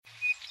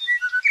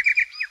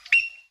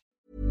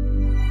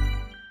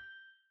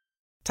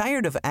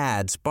Tired of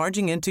ads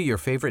barging into your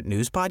favorite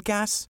news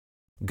podcasts?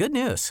 Good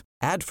news.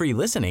 Ad-free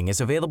listening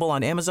is available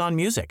on Amazon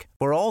Music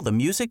for all the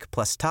music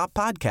plus top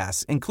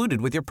podcasts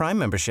included with your Prime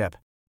membership.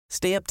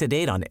 Stay up to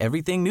date on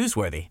everything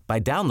newsworthy by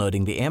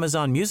downloading the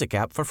Amazon Music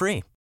app for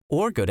free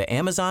or go to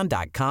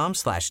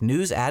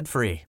amazon.com/news ad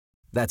free.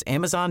 That's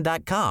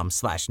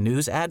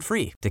amazon.com/news ad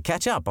free to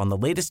catch up on the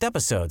latest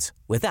episodes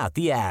without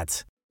the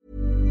ads.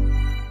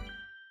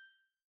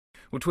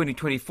 Well,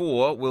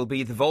 2024 will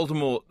be the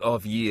Voldemort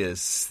of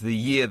years, the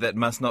year that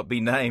must not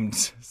be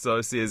named,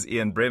 so says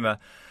Ian Bremmer,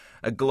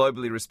 a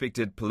globally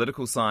respected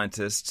political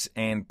scientist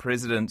and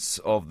president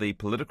of the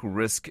Political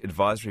Risk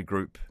Advisory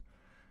Group.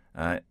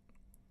 A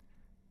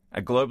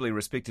globally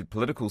respected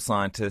political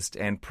scientist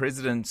and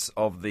president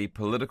of the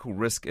political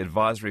risk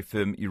advisory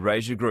firm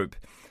Eurasia Group.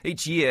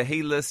 Each year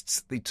he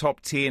lists the top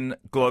 10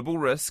 global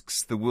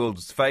risks the world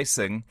is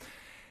facing,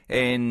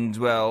 and,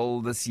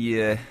 well, this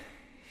year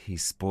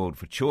he's spoiled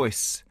for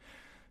choice.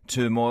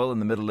 Turmoil in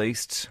the Middle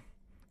East,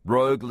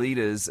 rogue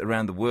leaders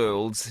around the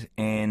world,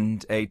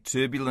 and a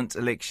turbulent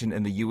election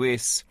in the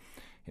US.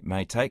 It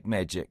may take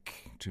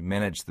magic to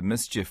manage the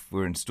mischief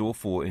we're in store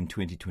for in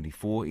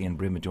 2024. Ian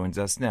Bremmer joins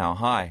us now.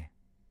 Hi.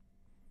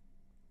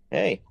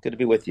 Hey, good to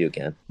be with you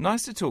again.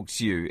 Nice to talk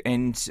to you.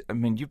 And, I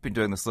mean, you've been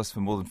doing this list for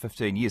more than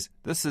 15 years.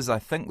 This is, I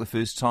think, the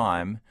first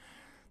time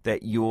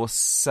that you're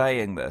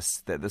saying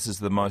this, that this is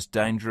the most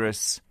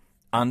dangerous,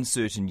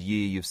 uncertain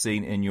year you've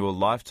seen in your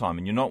lifetime,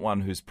 and you're not one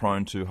who's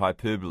prone to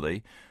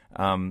hyperbole.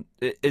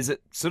 Is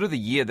it sort of the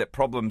year that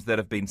problems that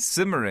have been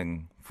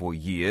simmering for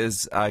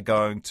years are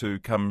going to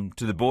come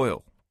to the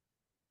boil?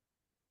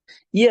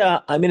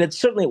 Yeah, I mean, it's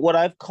certainly what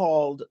I've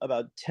called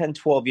about 10,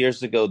 12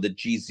 years ago, the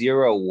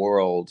G0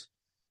 world,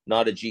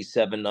 not a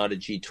G7, not a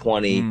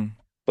G20,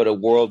 but a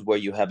world where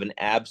you have an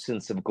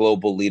absence of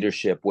global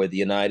leadership, where the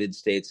United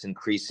States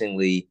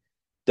increasingly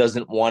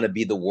doesn't want to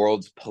be the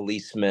world's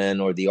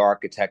policeman or the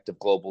architect of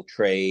global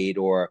trade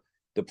or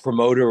the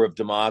promoter of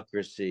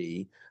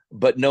democracy,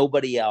 but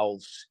nobody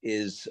else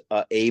is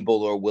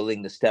able or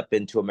willing to step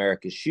into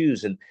America's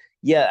shoes. And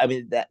yeah, I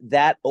mean,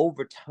 that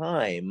over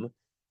time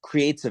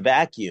creates a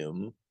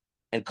vacuum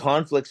and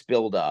conflicts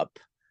build up.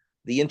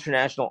 The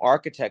international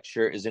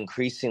architecture is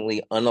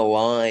increasingly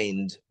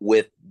unaligned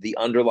with the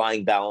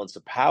underlying balance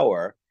of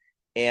power,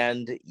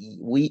 and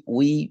we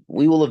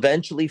will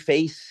eventually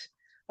face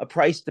a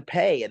price to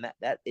pay. And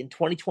that in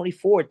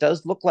 2024, it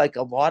does look like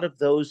a lot of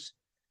those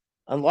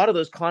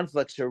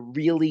conflicts are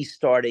really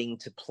starting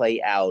to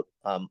play out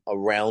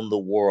around the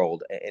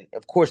world. And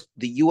of course,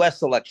 the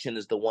U.S. election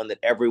is the one that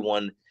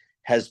everyone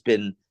has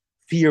been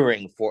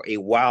fearing for a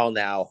while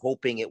now,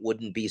 hoping it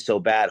wouldn't be so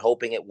bad,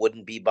 hoping it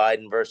wouldn't be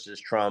Biden versus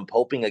Trump,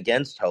 hoping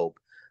against hope.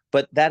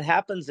 But that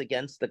happens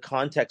against the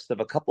context of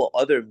a couple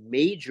other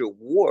major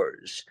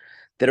wars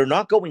that are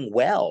not going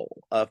well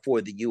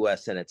for the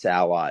U.S. and its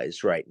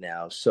allies right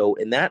now. So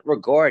in that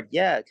regard,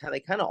 yeah, kind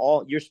of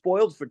all, you're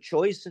spoiled for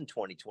choice in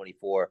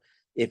 2024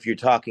 if you're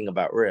talking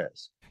about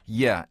risk.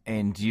 Yeah,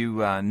 and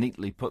you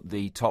neatly put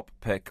the top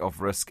pick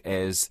of risk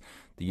as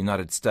the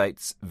United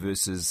States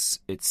versus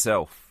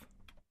itself.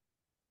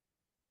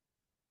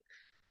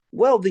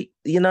 Well, the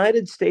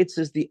United States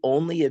is the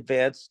only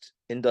advanced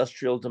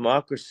industrial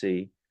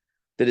democracy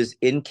that is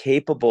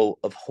incapable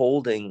of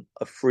holding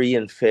a free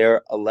and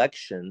fair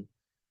election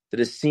that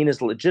is seen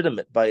as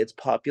legitimate by its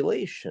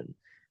population.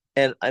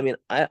 And I mean,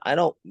 I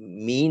don't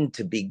mean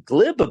to be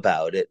glib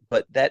about it,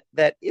 but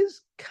that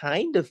is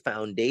kind of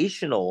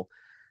foundational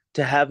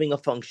to having a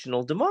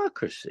functional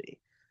democracy.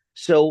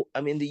 So,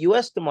 I mean, the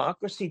U.S.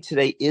 democracy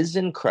today is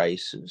in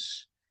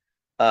crisis.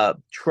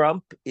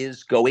 Trump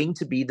is going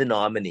to be the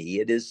nominee.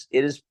 It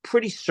is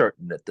pretty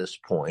certain at this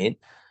point.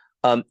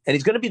 And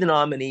he's going to be the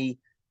nominee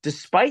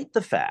despite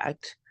the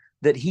fact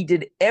that he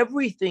did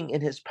everything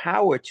in his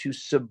power to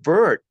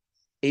subvert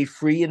a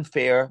free and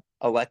fair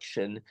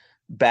election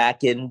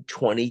back in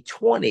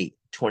 2020,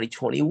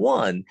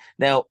 2021.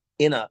 Now,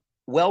 in a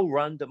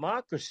well-run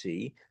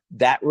democracy,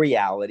 that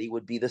reality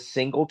would be the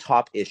single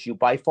top issue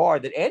by far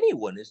that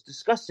anyone is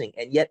discussing.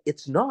 And yet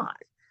it's not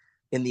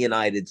in the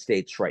United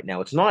States right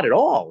now. It's not at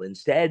all.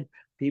 Instead,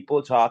 people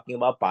are talking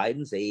about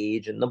Biden's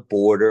age and the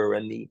border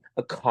and the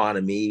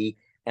economy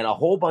and a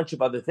whole bunch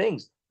of other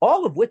things,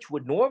 all of which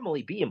would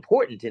normally be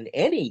important in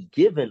any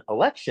given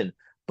election,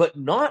 but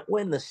not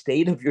when the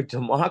state of your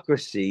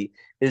democracy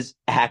is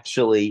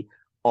actually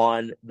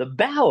on the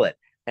ballot.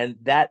 And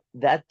that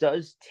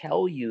does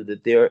tell you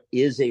that there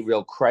is a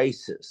real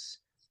crisis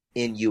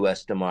in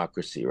U.S.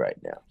 democracy right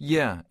now.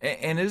 Yeah,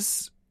 and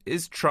is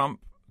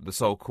Trump the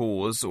sole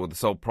cause or the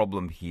sole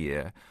problem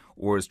here,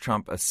 or is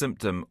Trump a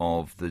symptom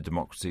of the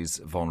democracy's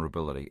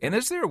vulnerability? And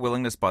is there a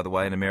willingness, by the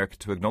way, in America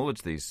to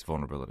acknowledge these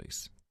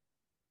vulnerabilities?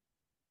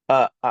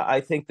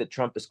 I think that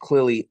Trump is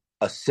clearly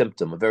a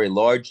symptom, a very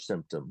large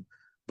symptom,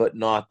 but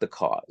not the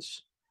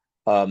cause.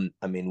 I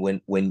mean,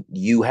 when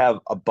you have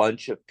a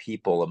bunch of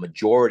people, a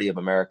majority of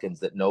Americans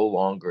that no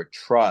longer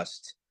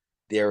trust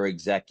their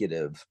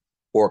executive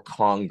or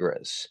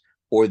Congress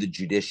or the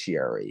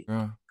judiciary,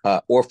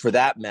 or for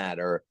that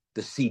matter,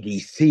 the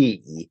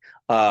CDC,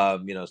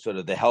 sort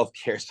of the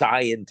healthcare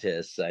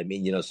scientists. I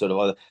mean, sort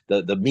of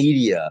the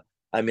media.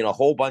 I mean, a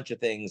whole bunch of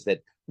things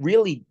that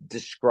really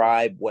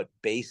describe what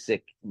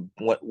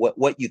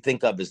you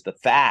think of as the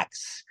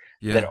facts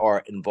that Yeah.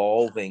 are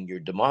involving your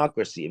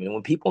democracy. I mean,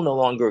 when people no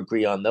longer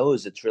agree on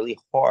those, it's really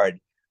hard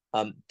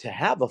to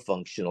have a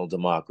functional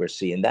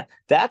democracy, and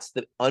that's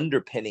the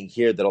underpinning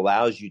here that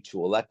allows you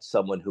to elect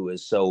someone who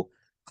is so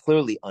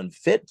clearly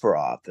unfit for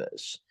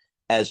office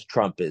as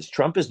Trump is.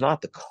 Trump is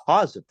not the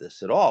cause of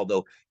this at all,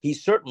 though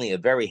he's certainly a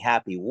very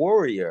happy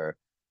warrior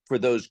for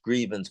those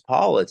grievance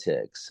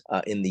politics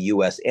in the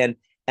U.S. And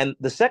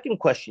the second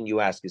question you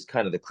ask is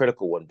kind of the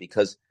critical one,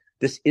 because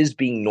this is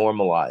being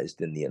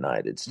normalized in the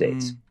United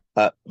States.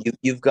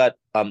 You've got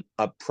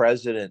a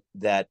president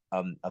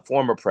a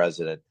former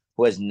president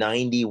who has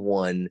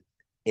 91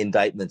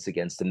 indictments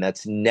against him.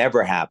 That's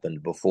never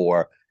happened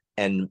before.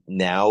 And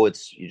now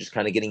you're just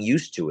kind of getting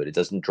used to it. It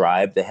doesn't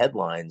drive the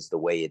headlines the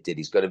way it did.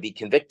 He's going to be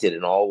convicted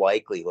in all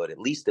likelihood, at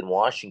least in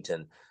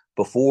Washington,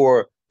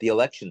 before the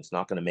election. It's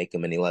not going to make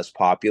him any less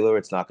popular.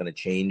 It's not going to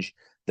change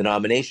the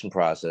nomination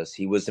process.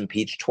 He was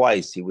impeached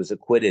twice. He was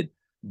acquitted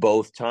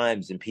both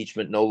times.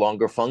 Impeachment no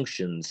longer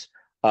functions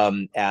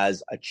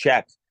as a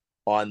check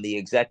on the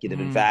executive.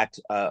 In fact,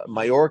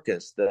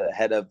 Mayorkas, the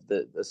head of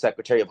the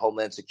Secretary of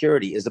Homeland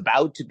Security, is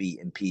about to be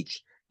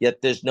impeached.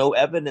 Yet there's no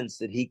evidence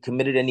that he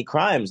committed any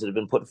crimes that have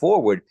been put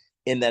forward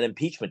in that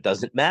impeachment.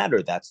 Doesn't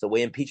matter. That's the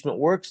way impeachment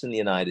works in the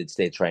United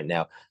States right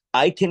now.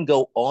 I can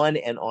go on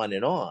and on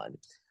and on.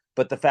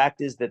 But the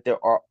fact is that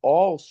there are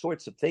all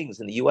sorts of things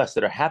in the U.S.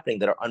 that are happening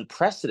that are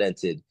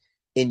unprecedented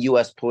in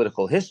U.S.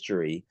 political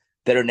history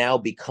that are now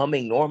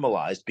becoming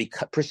normalized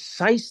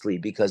precisely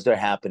because they're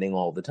happening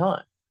all the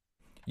time.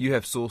 You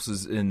have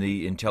sources in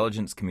the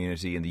intelligence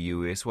community in the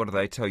US. What do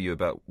they tell you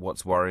about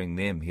what's worrying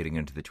them heading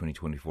into the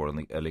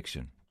 2024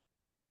 election?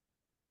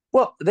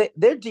 Well,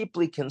 they're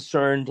deeply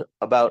concerned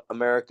about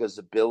America's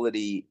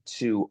ability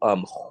to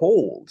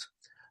hold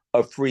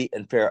a free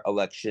and fair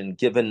election,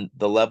 given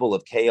the level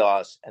of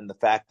chaos and the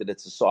fact that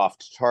it's a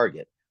soft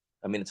target.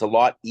 I mean, it's a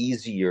lot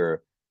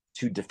easier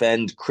to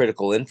defend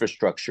critical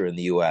infrastructure in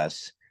the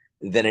U.S.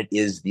 than it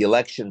is the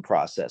election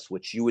process,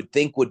 which you would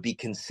think would be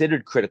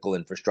considered critical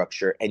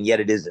infrastructure, and yet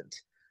it isn't.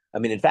 I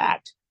mean, in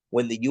fact,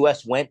 when the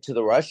U.S. went to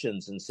the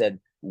Russians and said,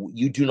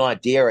 you do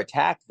not dare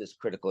attack this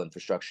critical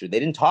infrastructure, they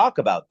didn't talk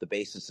about the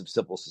basis of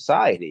civil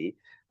society.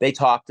 They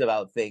talked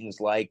about things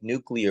like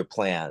nuclear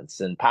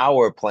plants and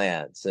power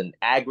plants and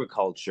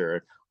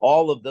agriculture,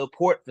 all of the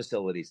port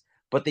facilities,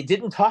 but they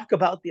didn't talk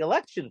about the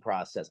election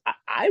process.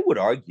 I would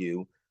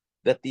argue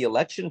that the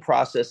election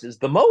process is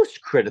the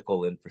most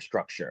critical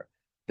infrastructure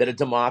that a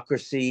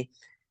democracy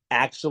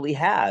actually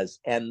has.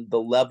 And the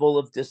level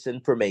of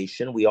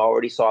disinformation, we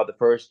already saw the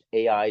first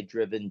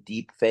AI-driven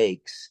deep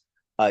fakes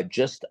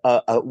just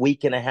a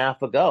week and a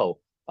half ago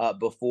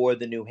before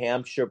the New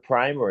Hampshire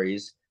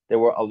primaries. There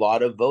were a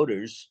lot of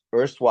voters,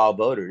 erstwhile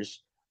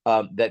voters,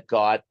 that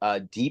got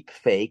deep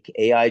fake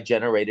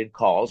AI-generated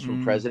calls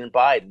from President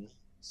Biden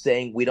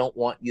saying, we don't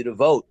want you to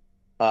vote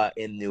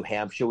in New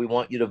Hampshire. We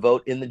want you to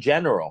vote in the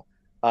general.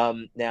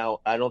 Now,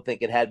 I don't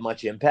think it had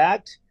much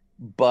impact,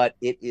 but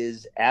it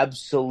is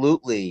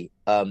absolutely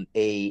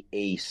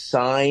a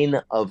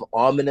sign of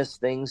ominous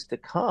things to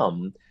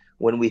come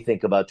when we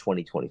think about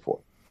 2024.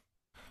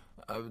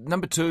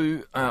 Number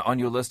two on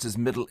your list is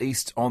Middle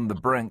East on the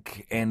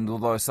brink. And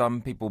although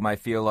some people may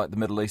feel like the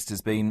Middle East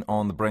has been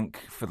on the brink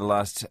for the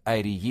last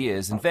 80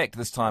 years, in fact,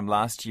 this time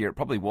last year, it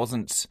probably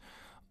wasn't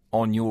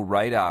on your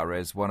radar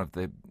as one of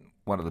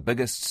the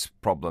biggest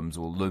problems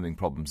or looming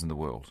problems in the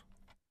world.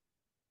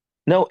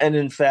 No, and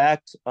in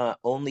fact,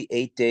 only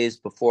 8 days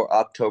before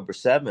October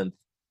 7th,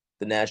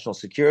 the National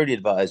Security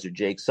Advisor,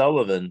 Jake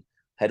Sullivan,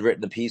 had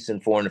written a piece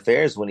in Foreign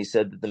Affairs when he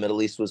said that the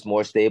Middle East was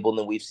more stable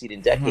than we've seen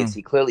in decades.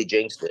 He clearly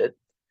jinxed it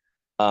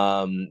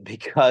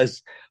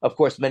because, of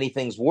course, many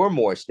things were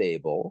more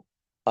stable,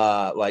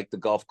 like the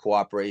Gulf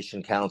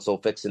Cooperation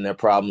Council fixing their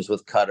problems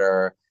with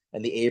Qatar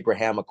and the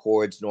Abraham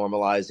Accords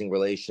normalizing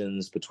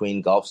relations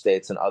between Gulf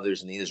states and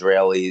others and the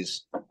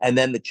Israelis, and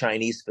then the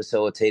Chinese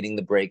facilitating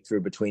the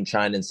breakthrough between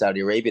China and Saudi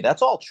Arabia.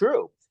 That's all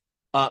true.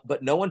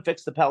 But no one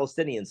fixed the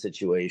Palestinian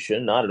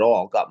situation, not at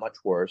all, got much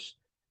worse.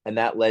 And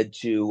that led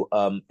to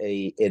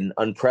an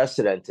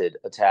unprecedented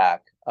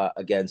attack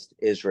against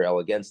Israel,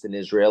 against an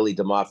Israeli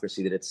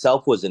democracy that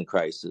itself was in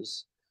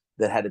crisis,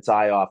 that had its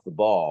eye off the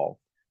ball,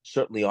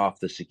 certainly off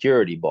the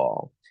security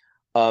ball.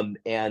 And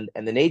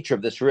the nature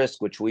of this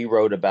risk, which we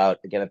wrote about,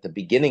 again, at the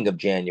beginning of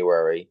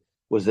January,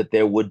 was that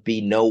there would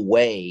be no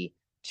way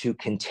to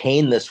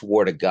contain this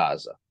war to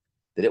Gaza,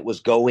 that it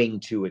was going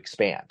to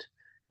expand.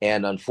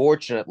 And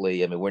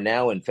unfortunately, I mean, we're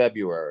now in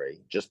February,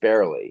 just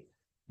barely.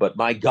 But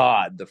my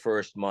God, the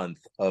first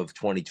month of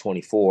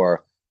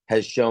 2024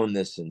 has shown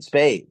this in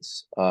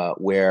spades,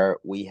 where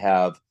we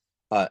have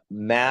a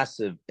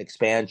massive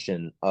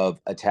expansion of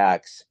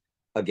attacks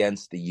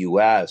against the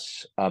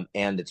U.S.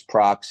 And its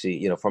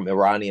proxy, from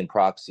Iranian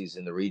proxies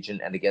in the region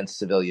and against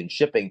civilian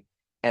shipping.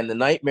 And the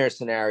nightmare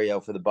scenario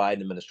for the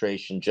Biden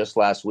administration just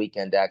last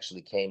weekend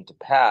actually came to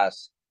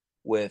pass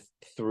with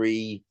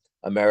 3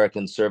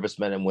 American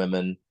servicemen and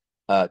women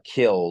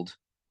killed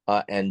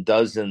and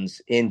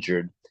dozens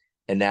injured.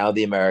 And now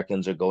the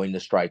Americans are going to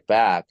strike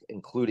back,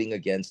 including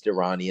against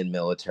Iranian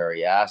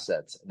military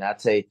assets. And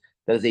that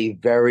is a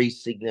very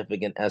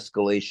significant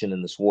escalation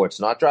in this war. It's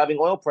not driving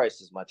oil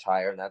prices much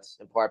higher, and that's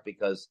in part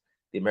because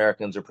the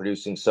Americans are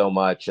producing so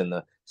much, and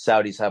the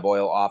Saudis have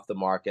oil off the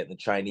market, and the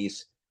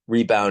Chinese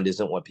rebound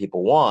isn't what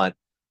people want.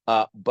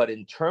 But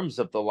in terms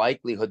of the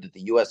likelihood that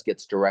the U.S.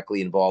 gets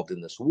directly involved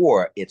in this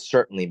war, it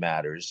certainly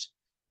matters.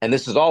 And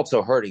this is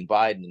also hurting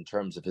Biden in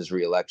terms of his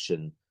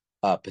reelection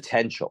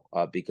potential,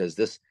 because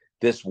this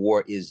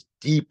war is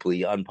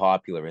deeply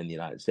unpopular in the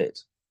United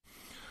States.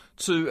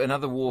 To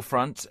another war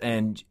front,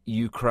 and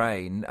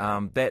Ukraine,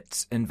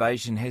 that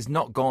invasion has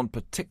not gone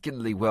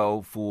particularly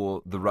well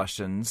for the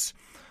Russians,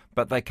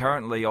 but they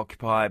currently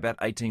occupy about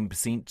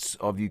 18%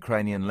 of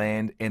Ukrainian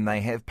land, and they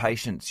have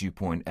patience, you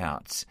point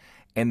out.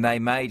 And they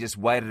may just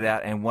wait it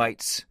out and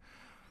wait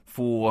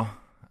for,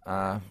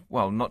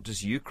 not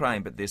just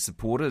Ukraine, but their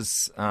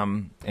supporters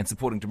and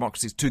supporting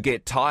democracies to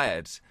get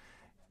tired.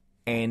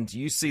 And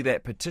you see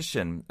that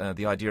petition,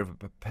 the idea of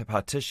a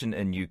partition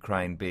in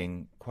Ukraine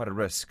being quite a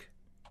risk.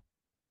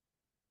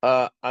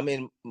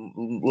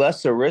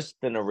 Less a risk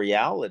than a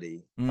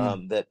reality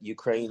that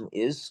Ukraine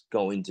is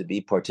going to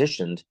be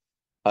partitioned.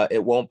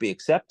 It won't be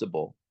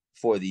acceptable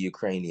for the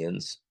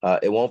Ukrainians.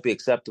 It won't be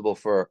acceptable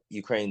for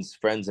Ukraine's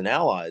friends and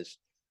allies,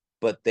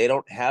 but they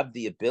don't have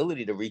the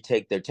ability to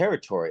retake their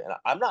territory. And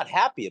I'm not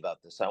happy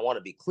about this. I want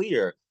to be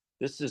clear.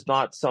 This is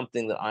not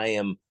something that I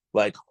am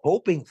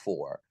hoping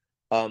for,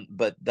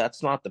 but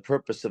that's not the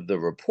purpose of the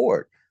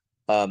report.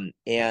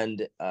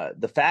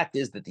 The fact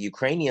is that the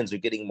Ukrainians are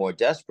getting more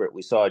desperate.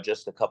 We saw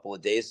just a couple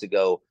of days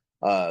ago,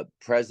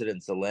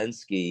 President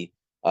Zelensky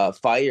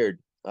fired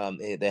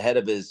the head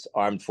of his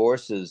armed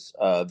forces,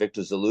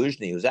 Viktor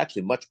Zaluzhny, who's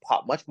actually much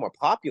more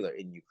popular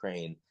in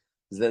Ukraine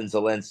than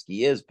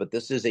Zelensky is. But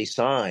this is a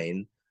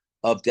sign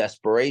of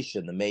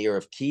desperation. The mayor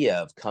of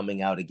Kiev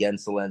coming out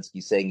against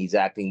Zelensky, saying he's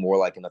acting more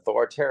like an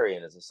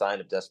authoritarian, as a sign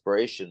of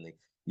desperation. The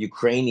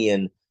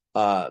Ukrainian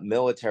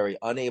military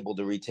unable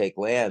to retake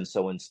land,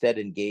 so instead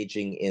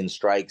engaging in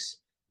strikes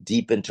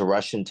deep into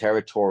Russian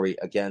territory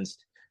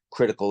against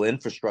critical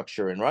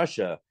infrastructure in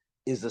Russia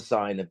is a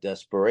sign of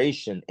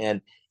desperation.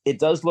 And it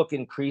does look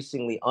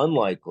increasingly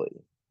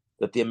unlikely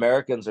that the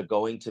Americans are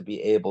going to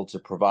be able to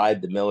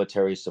provide the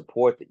military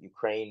support that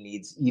Ukraine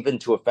needs, even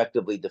to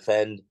effectively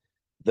defend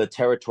the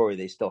territory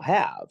they still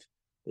have.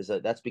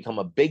 That's become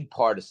a big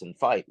partisan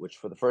fight, which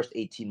for the first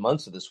 18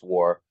 months of this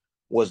war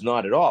was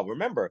not at all.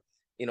 Remember,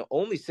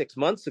 only 6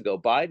 months ago,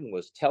 Biden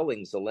was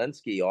telling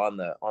Zelensky on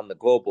the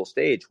global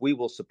stage, "We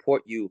will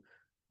support you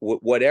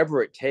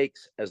whatever it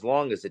takes, as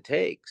long as it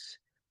takes."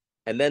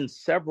 And then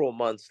several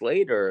months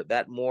later,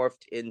 that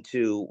morphed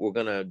into, "We're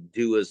going to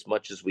do as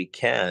much as we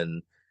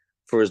can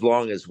for as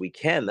long as we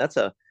can." That's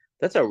a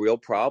real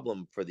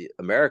problem for the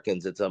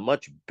Americans. It's a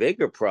much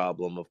bigger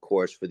problem, of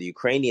course, for the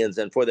Ukrainians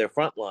and for their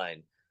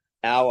frontline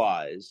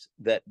allies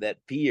that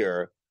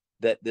fear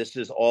that this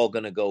is all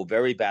going to go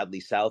very badly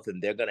south,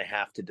 and they're going to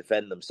have to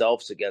defend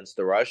themselves against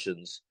the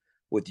Russians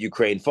with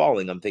Ukraine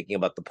falling. I'm thinking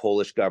about the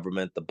Polish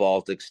government, the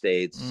Baltic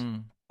states,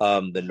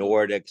 the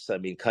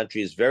Nordics.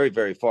 Countries very,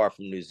 very far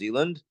from New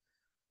Zealand,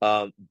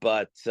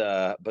 but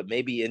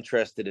maybe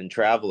interested in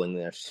traveling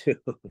there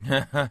soon.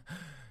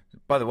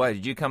 By the way,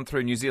 did you come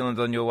through New Zealand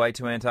on your way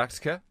to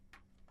Antarctica?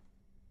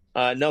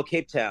 No,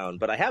 Cape Town,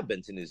 but I have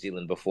been to New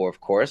Zealand before,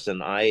 of course,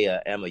 and I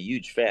am a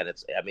huge fan.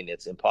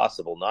 It's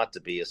impossible not to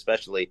be,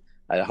 especially,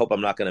 I hope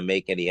I'm not going to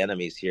make any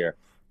enemies here,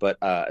 but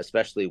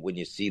especially when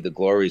you see the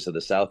glories of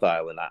the South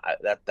Island.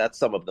 That's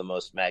some of the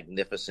most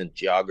magnificent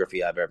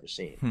geography I've ever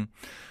seen.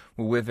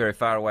 Well, we're very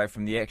far away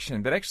from the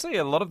action, but actually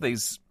a lot of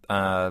these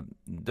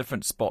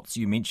different spots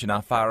you mention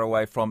are far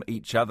away from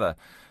each other.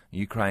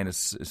 Ukraine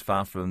is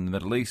far from the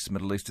Middle East.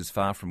 Middle East is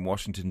far from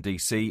Washington,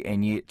 D.C.,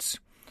 and yet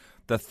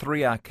the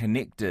three are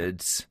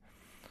connected.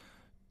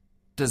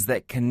 Does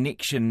that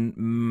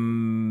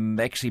connection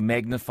actually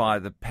magnify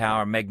the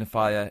power,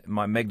 magnify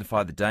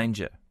the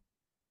danger?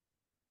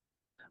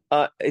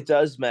 It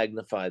does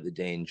magnify the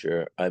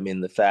danger.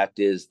 The fact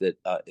is that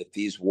if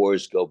these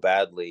wars go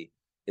badly,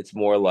 it's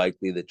more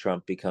likely that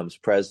Trump becomes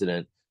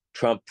president.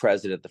 Trump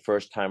president the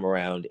first time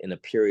around in a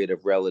period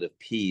of relative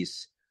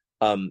peace.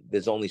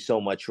 There's only so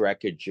much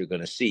wreckage you're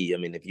going to see.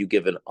 If you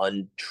give an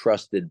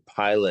untrusted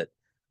pilot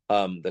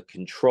the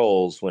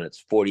controls when it's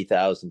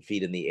 40,000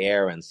 feet in the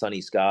air and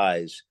sunny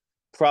skies,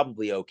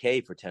 probably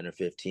okay for 10 or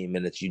 15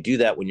 minutes. You do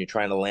that when you're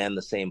trying to land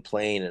the same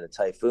plane in a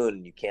typhoon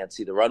and you can't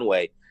see the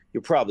runway,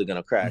 you're probably going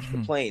to crash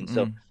the plane.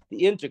 So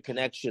the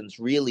interconnections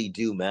really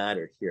do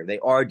matter here. They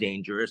are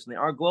dangerous, and they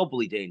are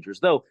globally dangerous.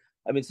 Though,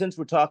 since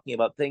we're talking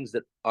about things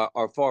that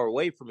are far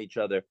away from each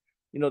other,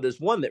 there's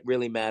one that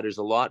really matters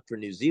a lot for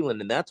New Zealand,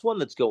 and that's one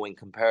that's going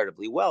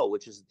comparatively well,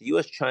 which is the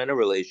U.S.-China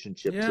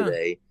relationship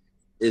today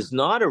is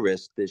not a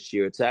risk this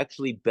year. It's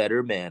actually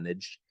better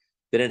managed.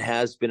 than it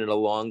has been in a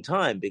long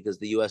time because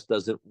the U.S.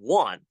 doesn't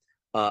want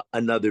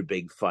another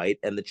big fight.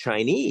 And the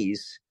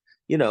Chinese,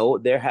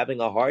 they're having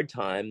a hard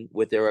time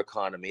with their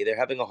economy. They're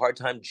having a hard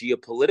time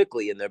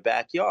geopolitically in their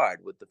backyard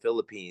with the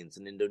Philippines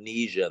and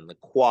Indonesia and the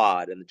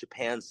Quad and the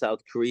Japan,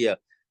 South Korea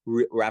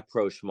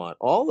rapprochement,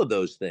 all of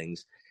those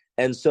things.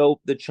 And so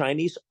the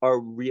Chinese are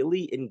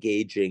really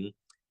engaging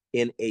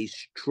in a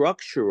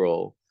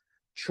structural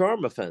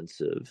charm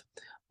offensive.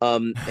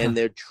 And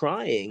they're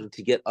trying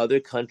to get other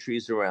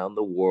countries around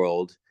the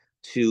world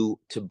to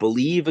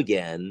believe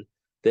again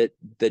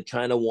that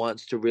China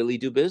wants to really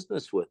do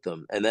business with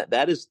them, and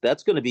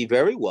that's going to be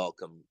very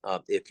welcome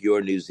if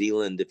you're New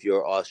Zealand, if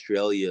you're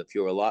Australia, if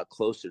you're a lot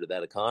closer to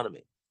that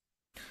economy.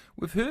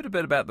 We've heard a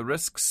bit about the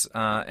risks,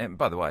 and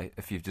by the way,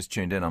 if you've just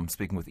tuned in, I'm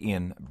speaking with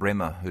Ian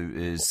Bremmer, who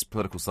is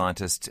political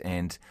scientist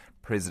and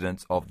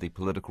president of the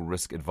political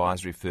risk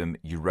advisory firm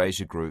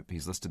Eurasia Group.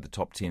 He's listed the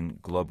top 10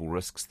 global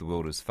risks the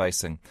world is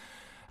facing.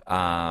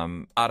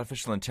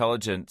 Artificial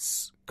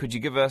intelligence, could you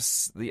give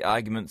us the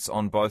arguments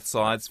on both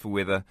sides for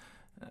whether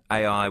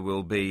AI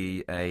will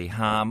be a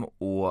harm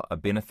or a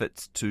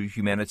benefit to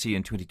humanity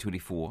in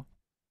 2024?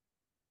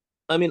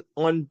 I mean,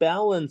 on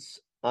balance,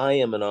 I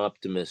am an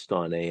optimist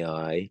on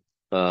AI.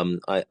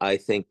 I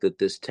think that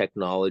this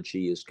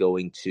technology is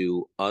going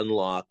to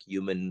unlock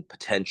human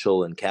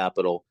potential and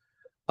capital.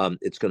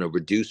 It's going to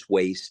reduce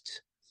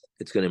waste.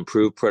 It's going to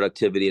improve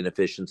productivity and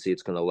efficiency.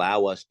 It's going to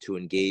allow us to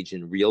engage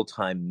in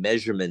real-time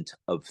measurement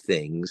of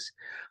things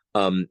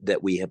that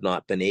we have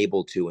not been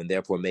able to, and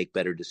therefore make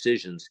better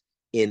decisions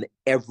in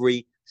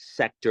every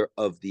sector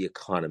of the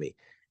economy.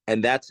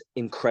 And that's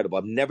incredible.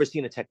 I've never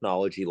seen a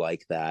technology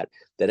like that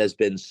has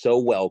been so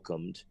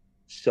welcomed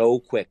so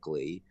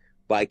quickly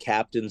by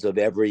captains of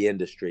every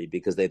industry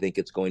because they think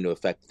it's going to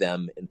affect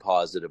them in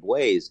positive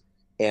ways.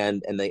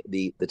 And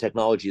the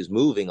technology is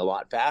moving a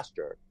lot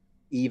faster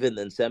even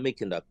than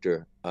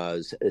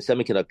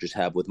semiconductors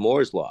have with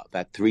Moore's law. In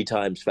fact, 3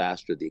 times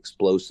faster, the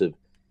explosive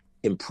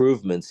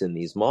improvements in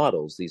these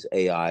models, these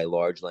AI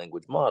large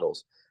language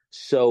models.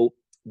 So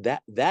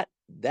that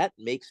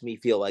makes me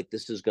feel like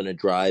this is going to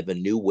drive a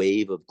new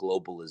wave of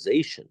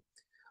globalization.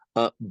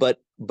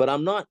 But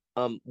I'm not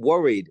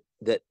worried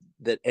that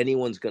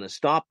anyone's going to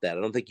stop that.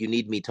 I don't think you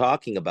need me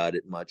talking about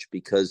it much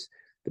because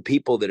the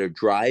people that are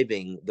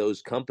driving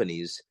those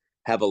companies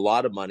have a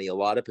lot of money, a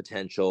lot of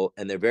potential,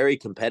 and they're very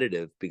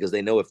competitive because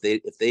they know if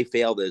they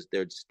fail,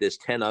 there's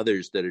 10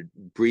 others that are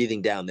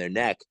breathing down their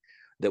neck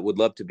that would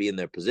love to be in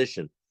their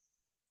position.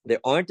 There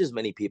aren't as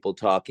many people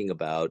talking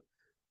about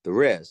the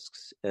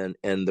risks, and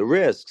the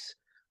risks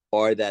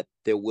are that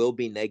there will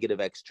be negative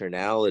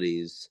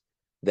externalities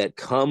that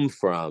come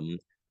from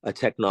a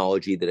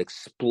technology that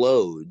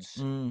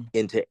explodes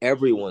into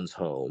everyone's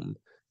home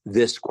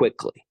this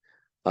quickly.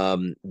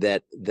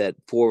 That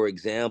for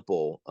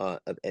example,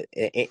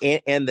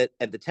 and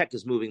the tech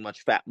is moving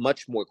much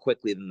more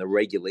quickly than the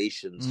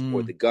regulations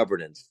or the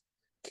governance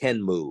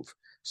can move.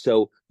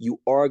 So you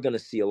are going to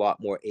see a lot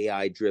more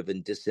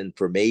AI-driven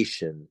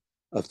disinformation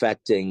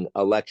affecting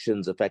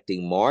elections,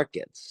 affecting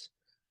markets,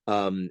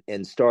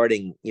 and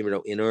starting,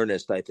 in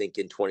earnest, I think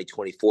in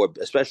 2024,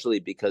 especially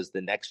because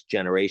the next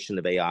generation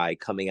of AI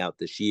coming out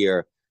this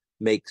year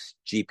makes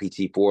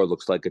GPT-4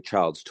 looks like a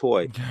child's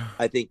toy.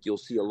 I think you'll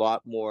see a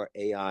lot more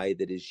AI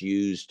that is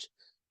used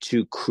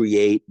to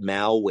create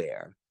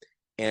malware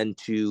and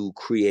to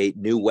create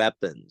new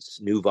weapons,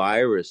 new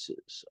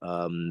viruses,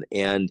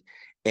 and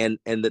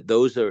that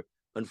those are,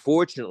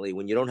 unfortunately,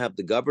 when you don't have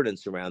the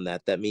governance around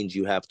that, that means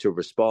you have to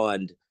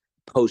respond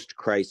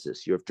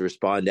post-crisis. You have to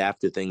respond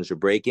after things are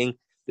breaking.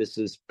 This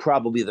is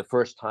probably the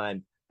first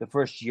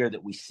year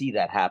that we see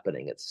that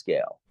happening at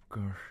scale.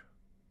 Gosh.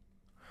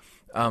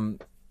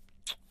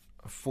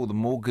 For the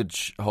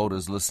mortgage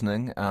holders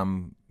listening,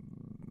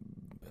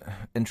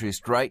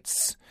 interest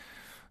rates,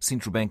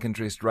 central bank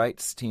interest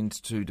rates tend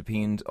to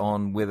depend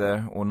on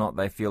whether or not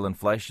they feel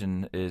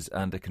inflation is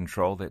under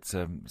control. That's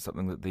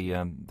something that the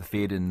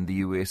Fed in the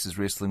US is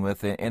wrestling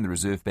with, and the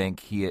Reserve Bank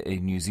here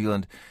in New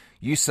Zealand.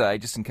 You say,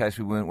 just in case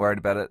we weren't worried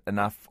about it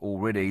enough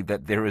already,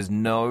 that there is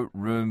no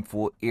room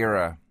for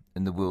error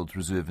in the world's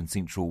reserve and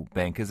central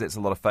bankers. That's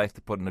a lot of faith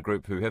to put in a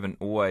group who haven't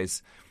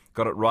always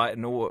got it right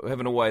and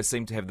haven't always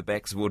seemed to have the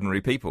backs of ordinary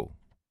people.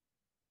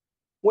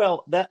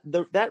 Well,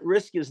 that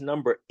risk is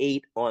number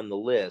 8 on the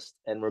list.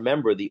 And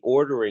remember, the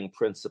ordering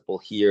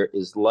principle here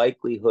is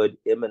likelihood,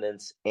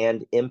 imminence,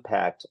 and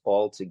impact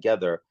all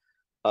together.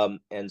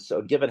 And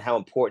so given how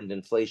important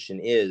inflation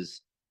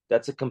is,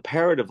 that's a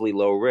comparatively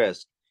low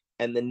risk.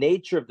 And the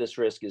nature of this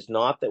risk is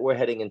not that we're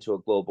heading into a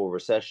global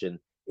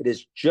recession. It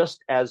is just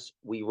as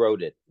we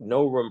wrote it,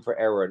 no room for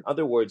error. In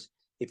other words,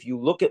 if you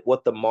look at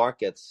what the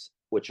markets,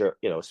 which are,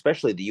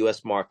 especially the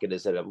U.S. market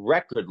is at a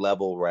record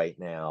level right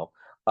now,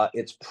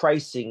 it's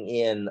pricing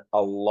in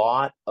a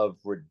lot of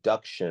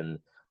reduction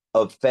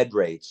of Fed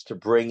rates to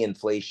bring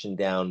inflation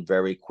down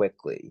very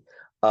quickly.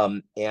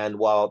 And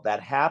while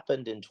that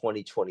happened in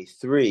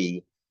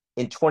 2023,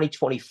 in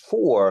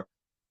 2024,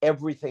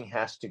 everything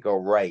has to go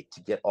right to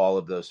get all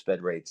of those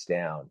Fed rates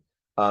down.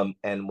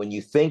 And when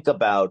you think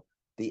about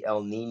the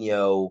El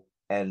Nino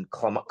and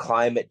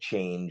climate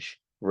change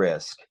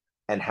risk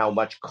and how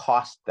much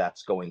cost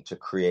that's going to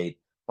create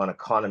on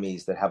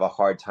economies that have a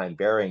hard time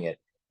bearing it.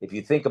 If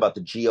you think about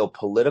the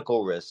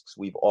geopolitical risks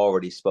we've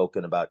already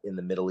spoken about in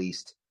the Middle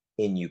East,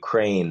 in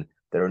Ukraine,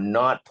 that are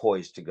not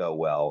poised to go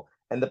well,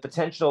 and the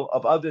potential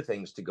of other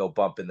things to go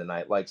bump in the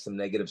night, like some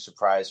negative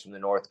surprise from the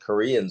North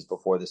Koreans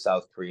before the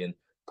South Korean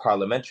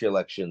parliamentary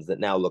elections that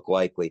now look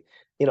likely.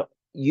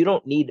 You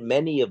don't need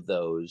many of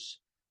those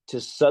to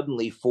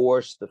suddenly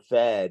force the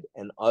Fed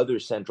and other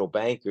central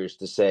bankers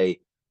to say,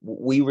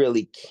 we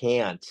really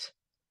can't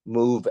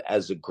move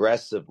as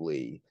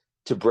aggressively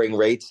to bring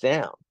rates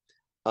down.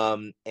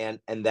 And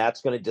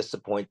that's going to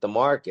disappoint the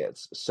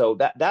markets. So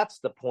that's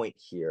the point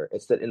here.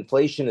 It's that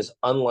inflation is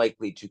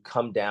unlikely to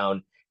come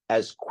down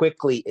as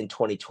quickly in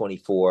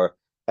 2024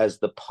 as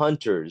the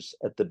punters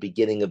at the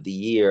beginning of the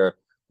year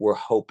were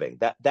hoping.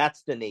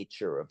 That's the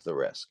nature of the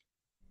risk.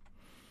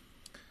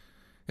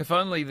 If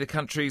only the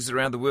countries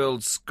around the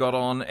world got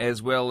on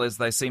as well as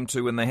they seem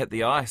to when they hit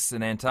the ice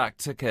in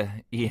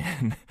Antarctica,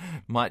 Ian,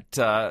 might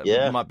be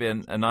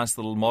a nice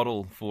little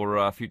model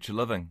for future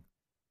living.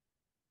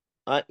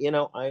 It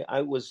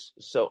was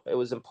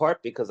in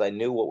part because I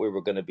knew what we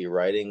were going to be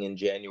writing in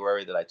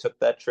January that I took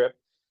that trip.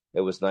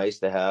 It was nice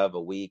to have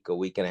a week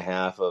and a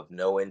half of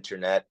no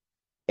internet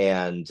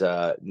and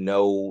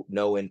no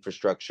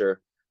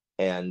infrastructure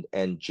and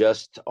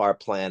just our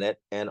planet.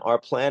 And our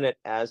planet,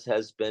 as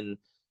has been,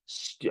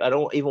 I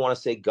don't even want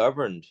to say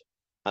governed,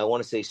 I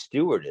want to say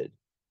stewarded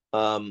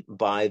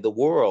by the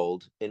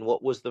world in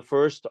what was the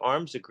first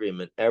arms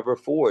agreement ever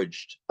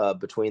forged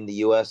between the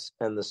U.S.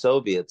 and the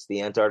Soviets,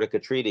 the Antarctica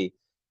Treaty,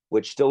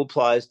 which still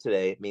applies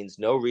today. It means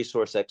no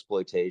resource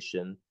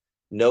exploitation,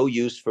 no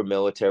use for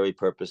military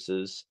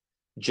purposes,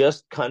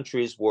 just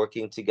countries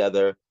working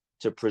together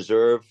to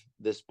preserve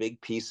this big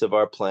piece of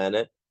our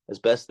planet as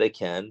best they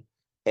can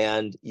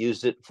and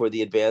use it for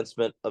the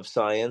advancement of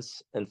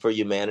science and for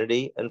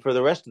humanity and for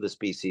the rest of the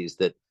species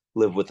that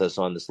live with us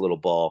on this little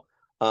ball.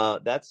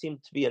 That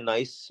seemed to be a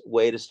nice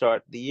way to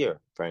start the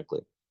year,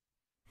 frankly.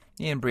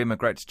 Ian Bremmer,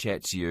 great to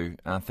chat to you.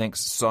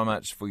 Thanks so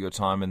much for your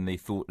time and the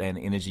thought and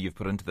energy you've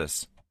put into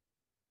this.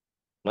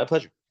 My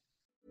pleasure.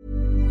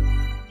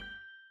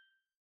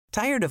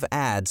 Tired of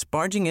ads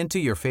barging into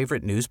your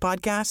favorite news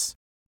podcasts?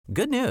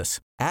 Good news.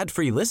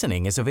 Ad-free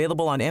listening is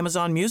available on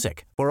Amazon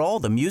Music for all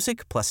the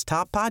music plus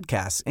top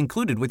podcasts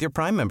included with your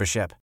Prime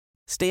membership.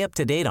 Stay up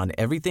to date on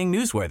everything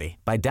newsworthy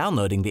by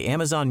downloading the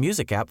Amazon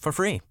Music app for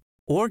free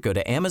or go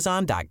to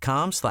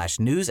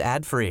amazon.com/news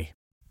ad free.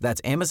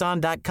 That's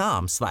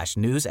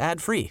amazon.com/news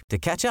ad free to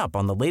catch up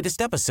on the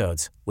latest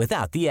episodes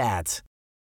without the ads.